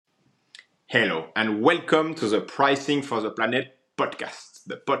Hello, and welcome to the Pricing for the Planet podcast,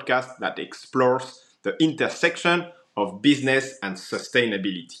 the podcast that explores the intersection of business and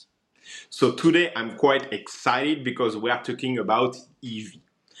sustainability. So, today I'm quite excited because we are talking about EV.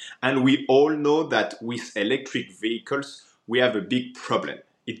 And we all know that with electric vehicles, we have a big problem.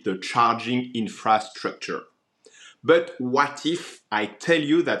 It's the charging infrastructure. But what if I tell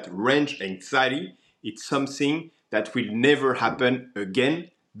you that range anxiety is something that will never happen again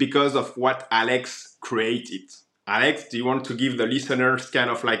because of what Alex created? Alex, do you want to give the listeners kind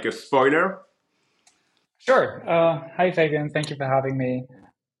of like a spoiler? Sure. Hi, Fabian. Thank you for having me.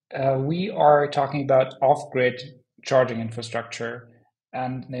 We are talking about off-grid charging infrastructure,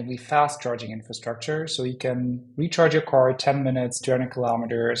 and namely fast charging infrastructure. So you can recharge your car 10 minutes, 200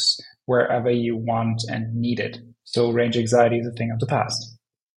 kilometers, wherever you want and need it. So range anxiety is a thing of the past.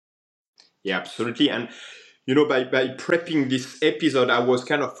 Yeah, absolutely. And by prepping this episode, I was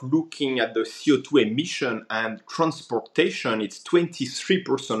kind of looking at the CO2 emission and transportation. It's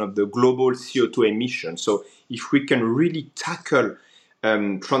 23% of the global CO2 emission. So if we can really tackle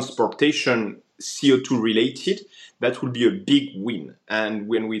transportation CO2 related, that will be a big win. And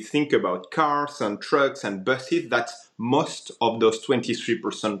when we think about cars and trucks and buses, that's most of those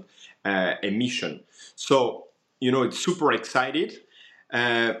 23% emission. So, it's super excited.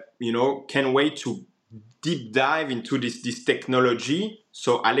 Can't wait to deep dive into this technology.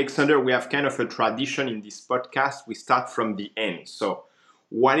 So, Alexander, we have kind of a tradition in this podcast. We start from the end. So,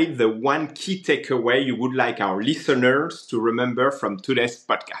 what is the one key takeaway you would like our listeners to remember from today's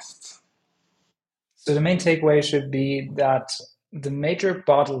podcast? So the main takeaway should be that the major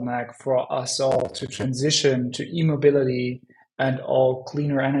bottleneck for us all to transition to e-mobility and all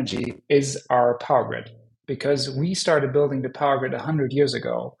cleaner energy is our power grid. Because we started building the power grid 100 years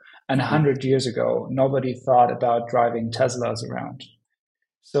ago, and 100 years ago, nobody thought about driving Teslas around.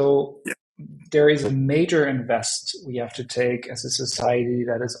 So there is a major invest we have to take as a society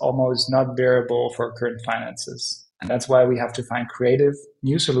that is almost not bearable for current finances. And that's why we have to find creative,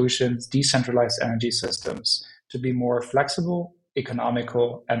 new solutions, decentralized energy systems to be more flexible,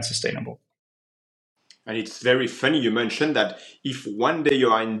 economical, and sustainable. And it's very funny you mentioned that if one day you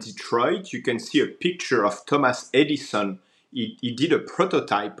are in Detroit, you can see a picture of Thomas Edison. He did a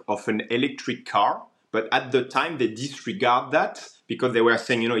prototype of an electric car, but at the time they disregard that because they were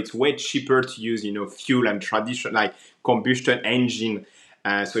saying, it's way cheaper to use, fuel and traditional like combustion engine.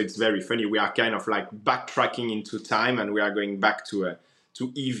 So it's very funny. We are kind of like backtracking into time and we are going back to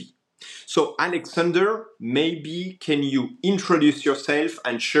EV. So, Alexander, maybe can you introduce yourself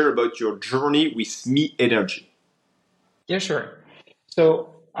and share about your journey with MeEnergy? Yeah, sure.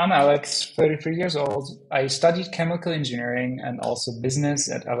 So I'm Alex, 33 years old. I studied chemical engineering and also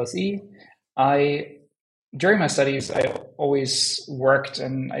business at LSE. I During my studies, I always worked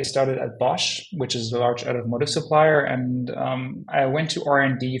and I started at Bosch, which is the large automotive supplier, and I went to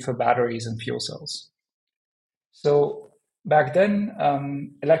R&D for batteries and fuel cells. So back then,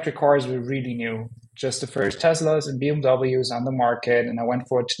 electric cars were really new, just the first Teslas and BMWs on the market, and I went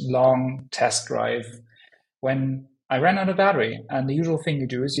for a long test drive when I ran out of battery. And the usual thing you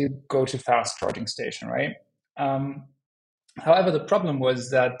do is you go to fast charging station, right? Um, However, the problem was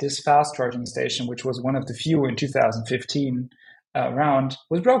that this fast charging station, which was one of the few in 2015 around,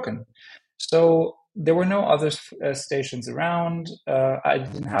 was broken. So there were no other stations around. I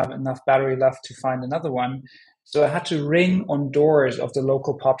didn't have enough battery left to find another one. So I had to ring on doors of the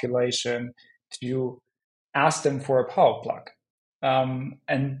local population to ask them for a power plug.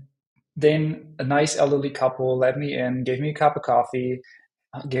 And then a nice elderly couple let me in, gave me a cup of coffee,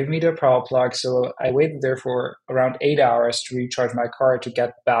 gave me their power plug. So I waited there for around 8 hours to recharge my car to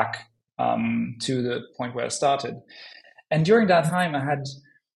get back to the point where I started. And during that time,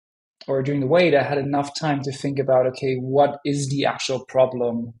 during the wait, I had enough time to think about, okay, what is the actual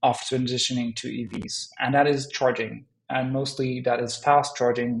problem of transitioning to EVs? And that is charging. And mostly that is fast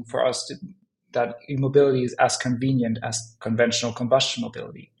charging for us that e-mobility is as convenient as conventional combustion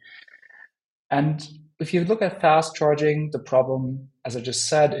mobility. And if you look at fast charging, the problem, as I just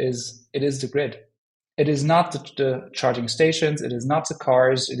said, is it is the grid. It is not the charging stations, it is not the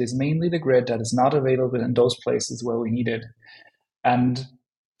cars, it is mainly the grid that is not available in those places where we need it. And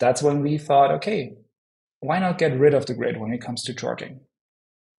that's when we thought, okay, why not get rid of the grid when it comes to charging?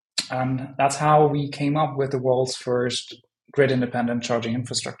 And that's how we came up with the world's first grid independent charging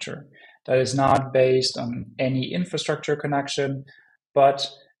infrastructure that is not based on any infrastructure connection, but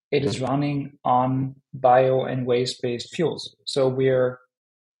it is running on bio and waste based fuels. So we're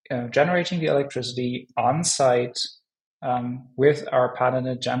generating the electricity on site with our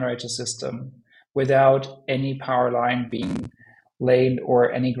patented generator system without any power line being laid or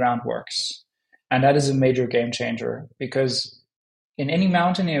any groundworks. And that is a major game changer because in any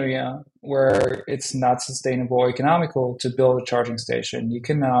mountain area where it's not sustainable or economical to build a charging station, you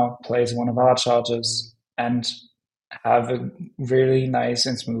can now place one of our chargers and have a really nice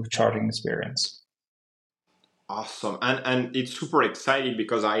and smooth charging experience. Awesome. And it's super exciting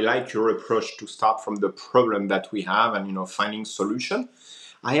because I like your approach to start from the problem that we have and finding solution.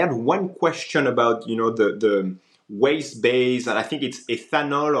 I had one question about the waste base, and I think it's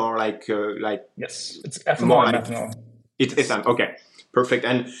ethanol or like Yes, it's more ethanol and like methanol. it's Yes. ethanol. Okay, perfect.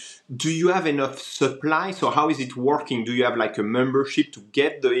 And do you have enough supply? So how is it working? Do you have like a membership to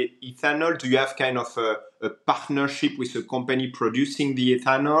get the ethanol? Do you have kind of a partnership with a company producing the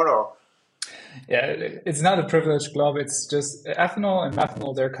ethanol, or Yeah, it's not a privileged club. It's just ethanol and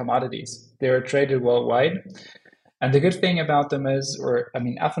methanol, they're commodities. They're traded worldwide. And the good thing about them is,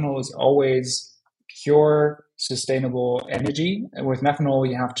 ethanol is always pure, sustainable energy. And with methanol,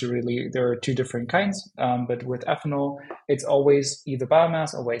 you have to really, there are two different kinds. But with ethanol, it's always either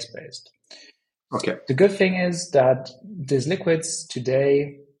biomass or waste based. okay? The good thing is that these liquids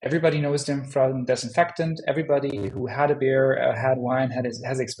today, everybody knows them from disinfectant. Everybody who had a beer, had wine,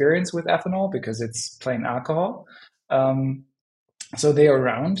 has experience with ethanol because it's plain alcohol. Um, so they are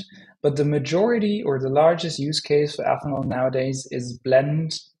around. But the majority or the largest use case for ethanol nowadays is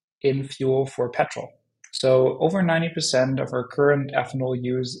blend in fuel for petrol. So over 90% of our current ethanol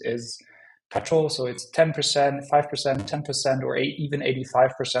use is petrol. So it's 10%, 5%, 10%, or even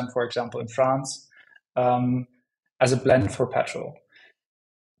 85%, for example, in France, um, as a blend for petrol.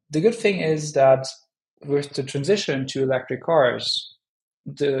 The good thing is that with the transition to electric cars,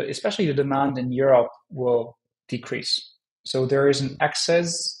 especially the demand in Europe will decrease. So there is an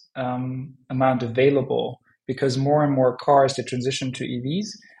excess amount available because more and more cars they transition to EVs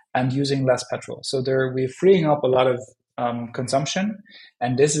and using less petrol. So we're freeing up a lot of consumption,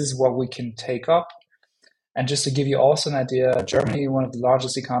 and this is what we can take up. And just to give you also an idea, Germany, one of the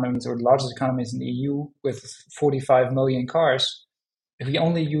largest economies or the largest economies in the EU with 45 million cars, if we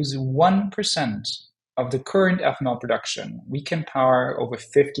only use 1% of the current ethanol production, we can power over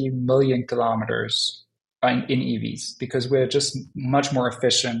 50 million kilometers in EVs because we're just much more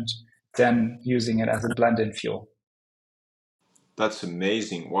efficient than using it as a blend-in fuel. That's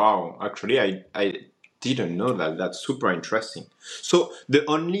amazing. Wow. Actually, I didn't know that. That's super interesting. So the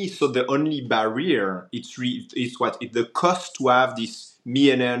only barrier it's what? It's the cost to have this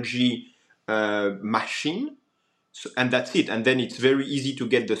MeEnergy machine. So, and that's it. And then it's very easy to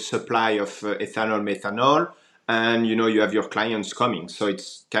get the supply of ethanol, methanol, and you have your clients coming. So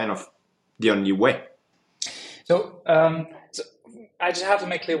it's kind of the only way. So I just have to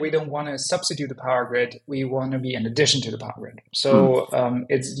make clear we don't want to substitute the power grid. We want to be in addition to the power grid. Mm. So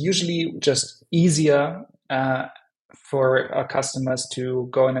it's usually just easier for our customers to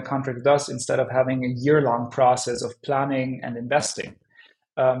go in a contract with us instead of having a year-long process of planning and investing.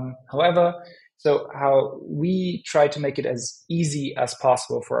 However, so how we try to make it as easy as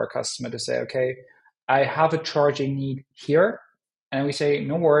possible for our customer to say, okay, I have a charging need here. And we say,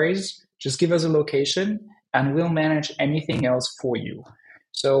 no worries, just give us a location and we'll manage anything else for you.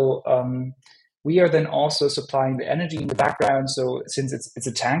 So we are then also supplying the energy in the background. So since it's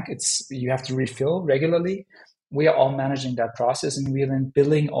a tank, you have to refill regularly. We are all managing that process and we are then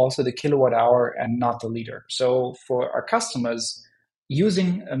billing also the kilowatt hour and not the liter. So for our customers,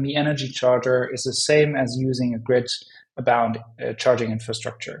 using a MeEnergy charger is the same as using a grid-bound charging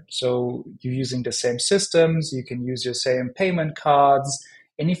infrastructure. So you're using the same systems, you can use your same payment cards,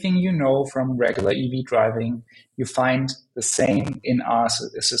 anything you know from regular EV driving, you find the same in our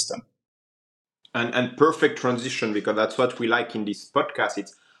system. And perfect transition, because that's what we like in this podcast.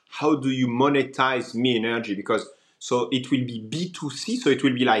 It's how do you monetize MeEnergy? Because so it will be B2C, so it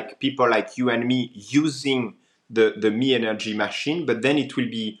will be like people like you and me using the MeEnergy machine, but then it will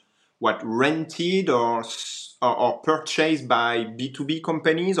be what, rented or purchased by B2B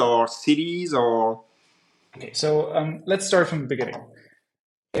companies or cities or Okay, so let's start from the beginning.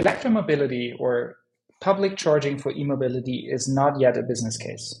 Electromobility or public charging for e-mobility is not yet a business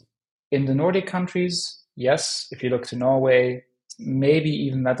case. In the Nordic countries, yes, if you look to Norway, maybe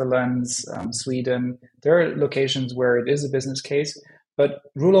even Netherlands, Sweden, there are locations where it is a business case, but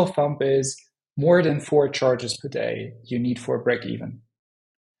rule of thumb is more than 4 charges per day you need for a break even.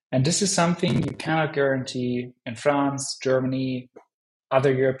 And this is something you cannot guarantee in France, Germany,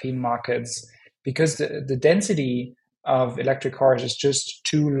 other European markets, because the density of electric cars is just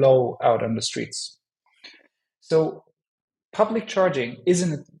too low out on the streets. So public charging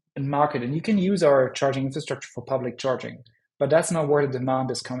isn't a market, and you can use our charging infrastructure for public charging, but that's not where the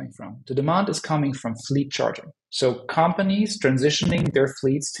demand is coming from. The demand is coming from fleet charging. So companies transitioning their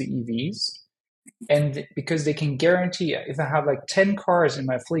fleets to EVs And because they can guarantee, if I have like 10 cars in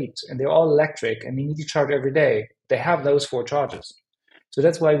my fleet and they're all electric and they need to charge every day, they have those 4 charges. So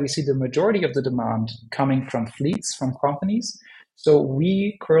that's why we see the majority of the demand coming from fleets, from companies. So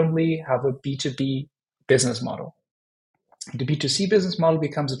we currently have a B2B business model. The B2C business model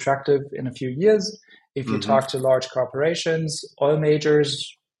becomes attractive in a few years. If you Hmm. talk to large corporations, oil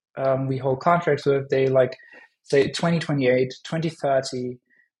majors, we hold contracts with, they like say 2028, 2030,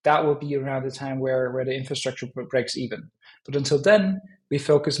 that will be around the time where the infrastructure breaks even. But until then, we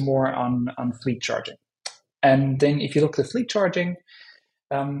focus more on fleet charging. And then if you look at fleet charging,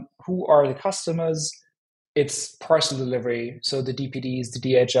 who are the customers? It's parcel delivery, so the DPDs, the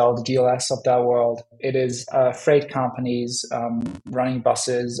DHL, the GLS of that world. It is freight companies running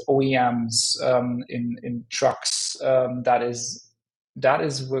buses, OEMs in trucks. That is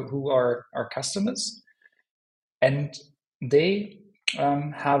who are our customers, and they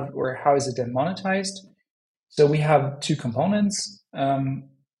have, or how is it then monetized? So we have two components,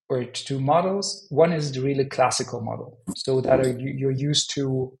 or two models. One is the really classical model. So that you're used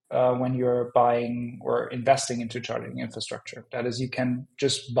to when you're buying or investing into charging infrastructure. That is, you can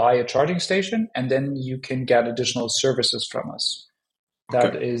just buy a charging station and then you can get additional services from us. Okay.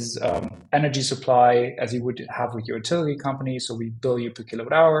 That is energy supply, as you would have with your utility company. So we bill you per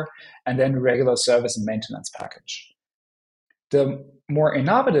kilowatt hour, and then regular service and maintenance package. The more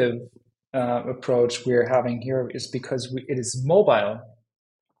innovative approach we're having here is because it is mobile.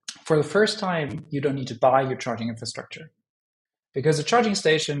 For the first time, you don't need to buy your charging infrastructure because a charging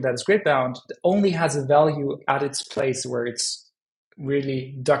station that is grid bound only has a value at its place where it's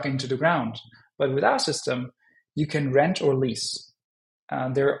really dug into the ground. But with our system, you can rent or lease.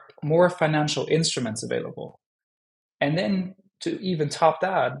 There are more financial instruments available. And then to even top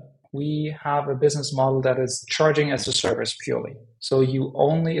that, we have a business model that is charging as a service purely. So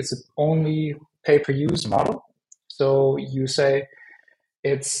it's only pay per use model. So you say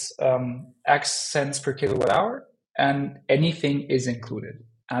it's X cents per kilowatt hour, and anything is included.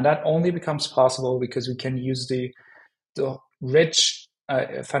 And that only becomes possible because we can use the rich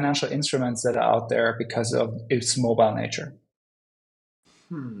financial instruments that are out there because of its mobile nature.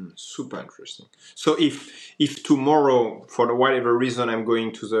 Super interesting. So if tomorrow, for whatever reason, I'm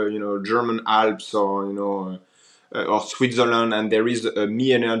going to the German Alps or or Switzerland, and there is a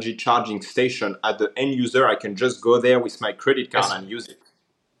MeEnergy charging station at the end user, I can just go there with my credit card Yes, and use it.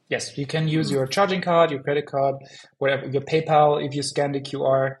 yes, you can use your charging card, your credit card, whatever, your PayPal. If you scan the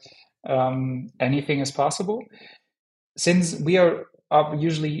QR, anything is possible. Since we are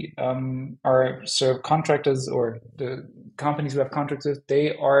usually our serve contractors or the companies we have contracts with,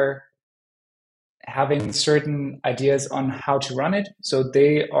 they are having certain ideas on how to run it. So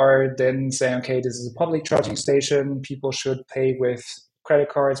they are then saying, okay, this is a public charging station. People should pay with credit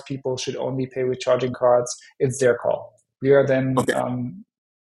cards. People should only pay with charging cards. It's their call. We are then Okay.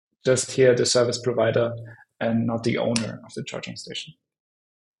 just here the service provider and not the owner of the charging station.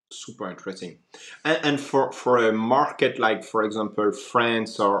 Super interesting. And for a market like, for example,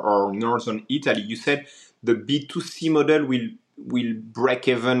 France or northern Italy, you said the B2C model will break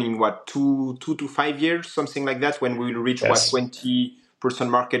even in what, 2 to 5 years, something like that, when we will reach what, Yes. 20%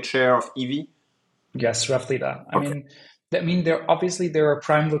 market share of EV? Yes, roughly that. Okay, There are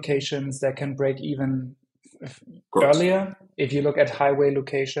prime locations that can break even great. earlier if you look at highway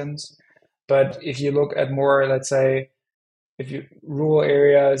locations. But if you look at more, let's say, if you rural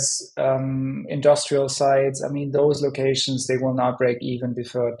areas, industrial sites, those locations they will not break even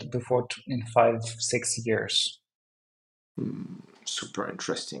before in 5, 6 years. Super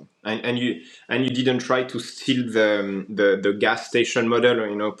interesting. And you didn't try to steal the gas station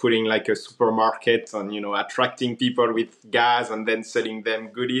model, putting like a supermarket and attracting people with gas and then selling them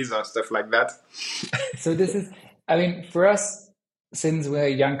goodies and stuff like that. So this is, for us, since we're a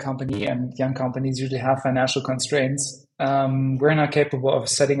young company and young companies usually have financial constraints, we're not capable of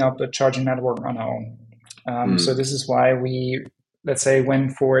setting up a charging network on our own. So Mm. this is why we, let's say,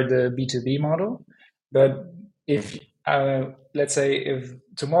 went for the B2B model. But if, let's say, if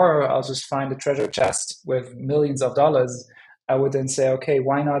tomorrow I'll just find a treasure chest with millions of dollars, I would then say, okay,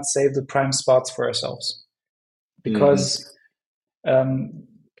 why not save the prime spots for ourselves? Hmm. Because um,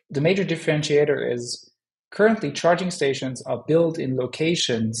 the major differentiator is currently charging stations are built in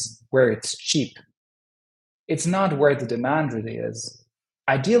locations where it's cheap. It's not where the demand really is.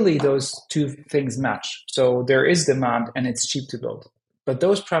 Ideally, those two things match. So there is demand and it's cheap to build. But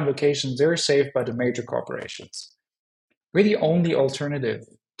those prime locations, they're saved by the major corporations. We're the only alternative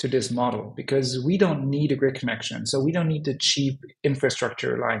to this model because we don't need a grid connection. So we don't need the cheap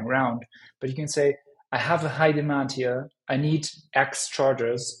infrastructure lying around. But you can say, I have a high demand here. I need X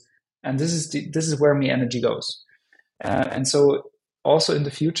chargers. And this is where MeEnergy goes. And so also in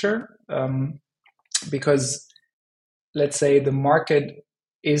the future, because let's say the market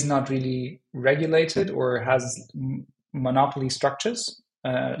is not really regulated or has monopoly structures,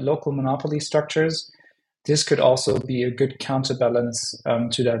 local monopoly structures, this could also be a good counterbalance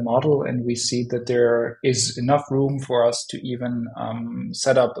to that model. And we see that there is enough room for us to even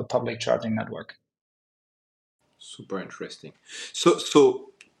set up a public charging network. Super interesting.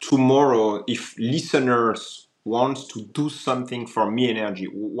 So tomorrow, if listeners want to do something for MeEnergy,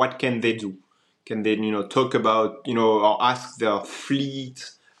 what can they do? Can they, talk about, or ask their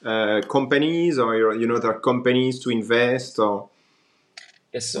fleet companies or, their companies to invest or?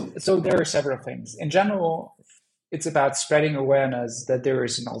 Yes, so there are several things. In general, it's about spreading awareness that there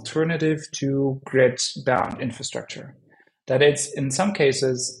is an alternative to grid-bound infrastructure. That it's in some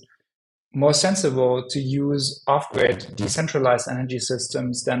cases more sensible to use off-grid decentralized energy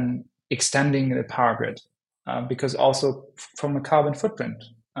systems than extending the power grid, because also from a carbon footprint,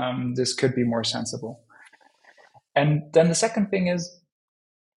 this could be more sensible. And then the second thing is,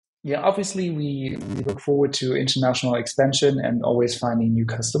 yeah, obviously we look forward to international expansion and always finding new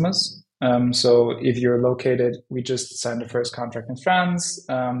customers. So if you're located, we just signed the first contract in France,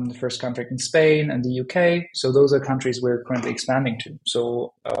 the first contract in Spain and the UK. So those are countries we're currently expanding to.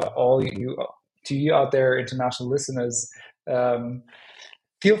 So all you to you out there, international listeners,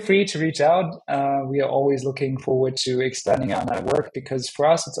 feel free to reach out. We are always looking forward to expanding our network because for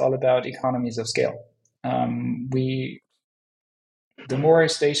us, it's all about economies of scale. We The more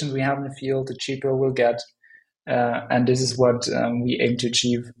stations we have in the field, the cheaper we'll get. And this is what we aim to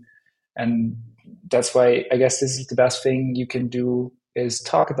achieve. And that's why I guess this is the best thing you can do is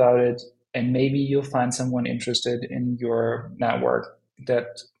talk about it. And maybe you'll find someone interested in your network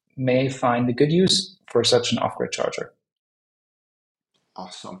that may find a good use for such an off-grid charger.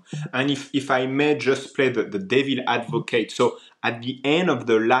 Awesome. And if I may just play the devil advocate, so at the end of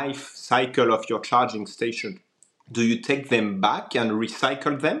the life cycle of your charging station, do you take them back and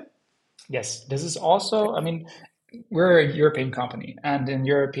recycle them? Yes, this is also, I mean, we're a European company, and in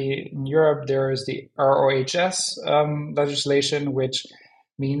Europe there is the ROHS legislation, which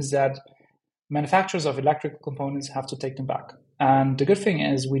means that manufacturers of electrical components have to take them back. And the good thing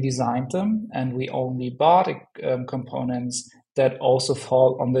is we designed them and we only bought components that also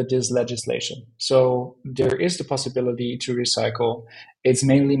fall under this legislation. So there is the possibility to recycle. It's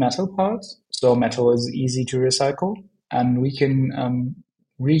mainly metal parts, so metal is easy to recycle, and we can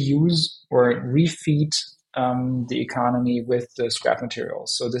reuse or refeed the economy with the scrap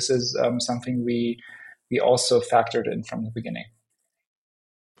materials. So this is something we also factored in from the beginning.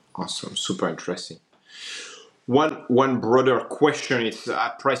 Awesome. Super interesting. One broader question is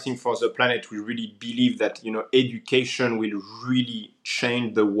pricing for the planet. We really believe that education will really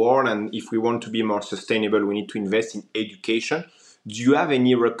change the world, and if we want to be more sustainable, we need to invest in education. Do you have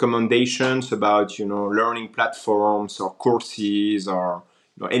any recommendations about learning platforms or courses or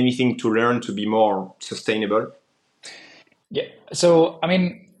anything to learn to be more sustainable? Yeah. So, I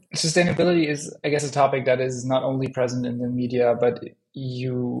mean, sustainability is, I guess, a topic that is not only present in the media, but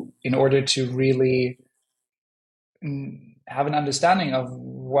in order to really have an understanding of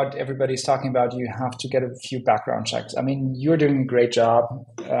what everybody's talking about, you have to get a few background checks. I mean, you're doing a great job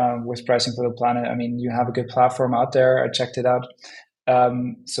with pricing for the planet. I mean, you have a good platform out there. I checked it out.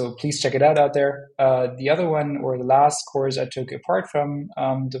 So please check it out there. The other one, or the last course I took apart from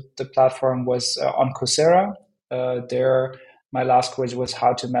the platform, was on Coursera. There, my last course was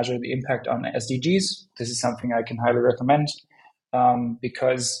how to measure the impact on SDGs. This is something I can highly recommend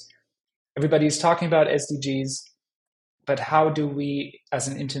because everybody is talking about SDGs, but how do we, as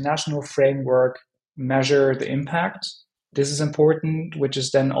an international framework, measure the impact? This is important, which is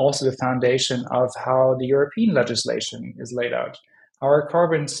then also the foundation of how the European legislation is laid out. How are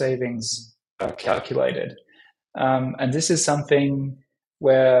carbon savings calculated? And this is something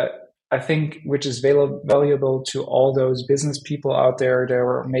where I think which is valuable to all those business people out there that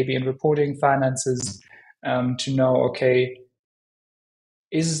are maybe in reporting finances to know, okay,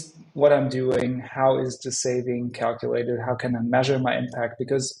 is what I'm doing, how is the saving calculated? How can I measure my impact?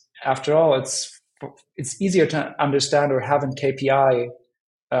 Because after all, it's easier to understand or have a KPI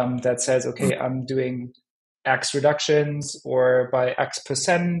that says, okay, I'm doing X reductions or by X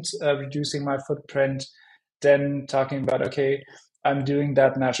percent reducing my footprint, then talking about, okay, I'm doing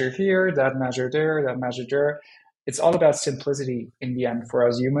that measure here, that measure there, that measure there. It's all about simplicity in the end for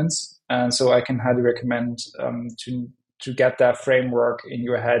us humans. And so I can highly recommend to get that framework in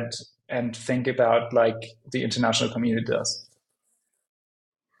your head and think about like the international community does.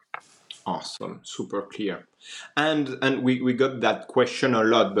 Awesome, super clear. And we got that question a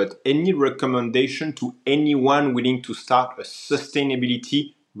lot, but any recommendation to anyone willing to start a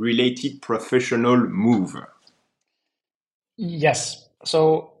sustainability related professional move? Yes.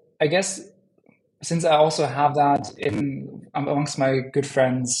 So I guess since I also have that in amongst my good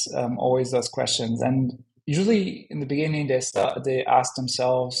friends, always those questions, and usually in the beginning they ask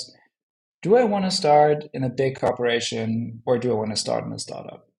themselves, do I want to start in a big corporation or do I want to start in a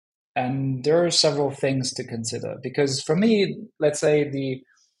startup? And there are several things to consider because for me, let's say the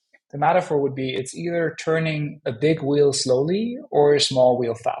metaphor would be it's either turning a big wheel slowly or a small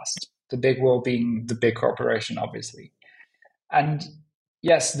wheel fast. The big wheel being the big corporation, obviously. And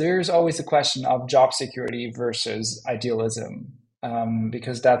yes, there's always a question of job security versus idealism,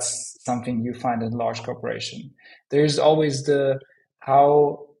 because that's something you find in large corporation. There's always the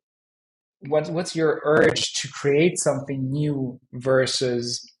how what's your urge to create something new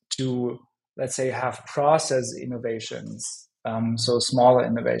versus to, let's say, have process innovations, so smaller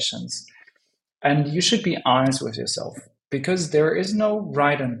innovations. And you should be honest with yourself because there is no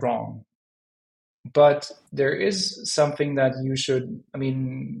right and wrong, but there is something that you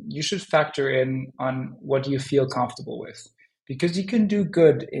should factor in on what you feel comfortable with, because you can do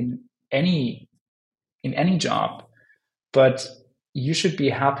good any in any job, but you should be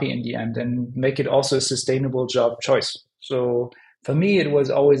happy in the end and make it also a sustainable job choice. So for me, it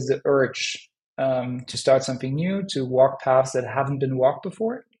was always the urge, to start something new, to walk paths that haven't been walked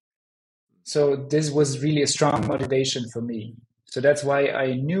before. So this was really a strong motivation for me. So that's why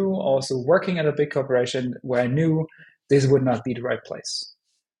I knew also working at a big corporation where I knew this would not be the right place.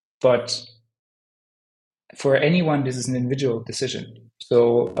 But for anyone, this is an individual decision.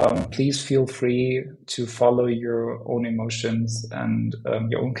 So please feel free to follow your own emotions and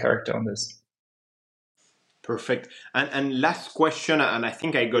your own character on this. Perfect. And last question, and I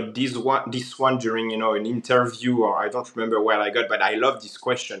think I got this one during an interview, or I don't remember where I got, but I love this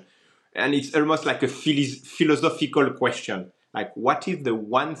question, and it's almost like a philosophical question. Like, what is the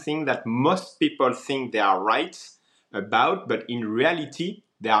one thing that most people think they are right about, but in reality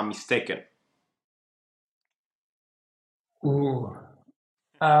they are mistaken? Ooh,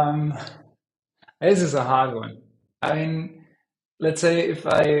 um, this is a hard one. I mean, let's say if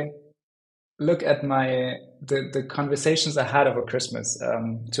I look at the conversations I had over Christmas.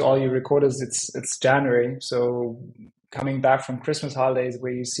 To all you recorders, it's January, so coming back from Christmas holidays,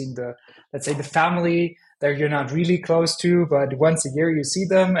 where you see the, let's say, the family that you're not really close to, but once a year you see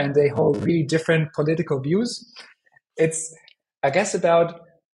them, and they hold really different political views. It's, I guess, about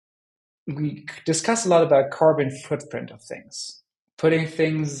we discuss a lot about carbon footprint of things, putting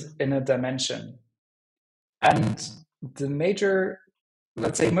things in a dimension, and the major,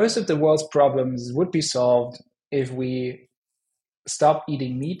 let's say, most of the world's problems would be solved if we stop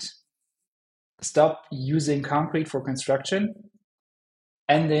eating meat, stop using concrete for construction,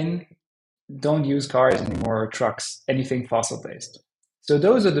 and then don't use cars anymore or trucks, anything fossil based. So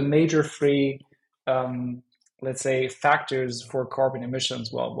those are the major three, um, let's say, factors for carbon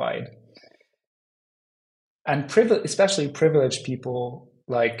emissions worldwide. And especially privileged people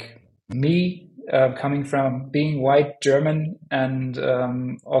like me, coming from being white German and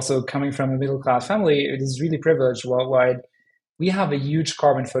also coming from a middle class family, it is really privileged worldwide. We have a huge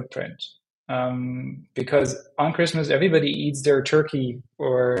carbon footprint, because on Christmas everybody eats their turkey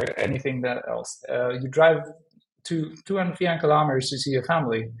or anything that else. You drive to 200, 300 kilometers to see your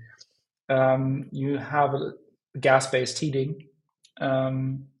family. You have gas-based heating.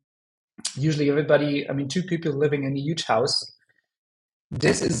 Um, Usually everybody, I mean, two people living in a huge house.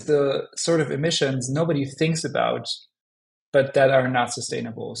 This is the sort of emissions nobody thinks about, but that are not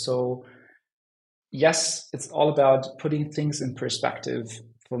sustainable. So yes, it's all about putting things in perspective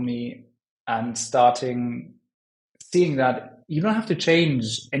for me and starting seeing that you don't have to change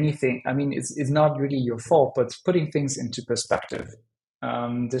anything. I mean, it's not really your fault, but putting things into perspective.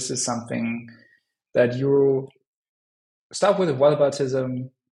 This is something that you start with a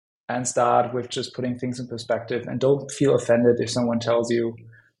whataboutism and start with just putting things in perspective, and don't feel offended if someone tells you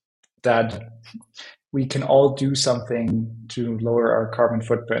that we can all do something to lower our carbon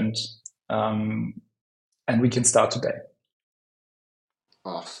footprint, um, and we can start today.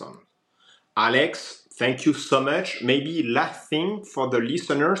 Awesome. Alex, thank you so much. Maybe last thing for the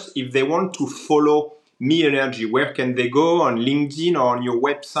listeners, if they want to follow MeEnergy, where can they go? On LinkedIn or on your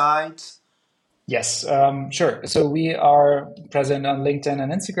website? Yes, sure. So we are present on LinkedIn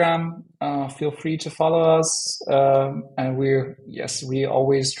and Instagram. Feel free to follow us. And we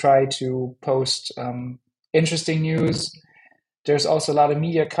always try to post interesting news. There's also a lot of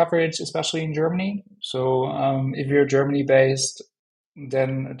media coverage, especially in Germany. So if you're Germany based,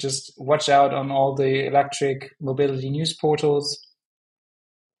 then just watch out on all the electric mobility news portals.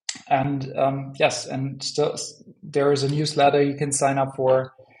 And yes, and still there is a newsletter you can sign up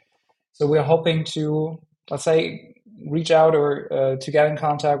for. So we're hoping to, let's say, reach out or to get in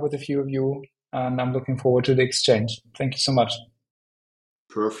contact with a few of you. And I'm looking forward to the exchange. Thank you so much.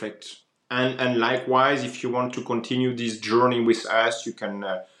 Perfect. And likewise, if you want to continue this journey with us, you can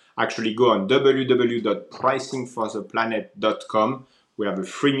actually go on www.pricingfortheplanet.com. We have a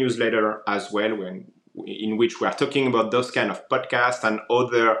free newsletter as well, in which we are talking about those kind of podcasts and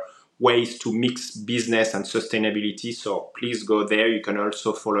other ways to mix business and sustainability. So please go there. You can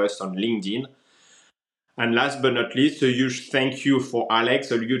also follow us on LinkedIn. And last but not least, a huge thank you for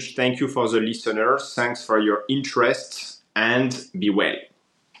Alex, a huge thank you for the listeners. Thanks for your interest and be well.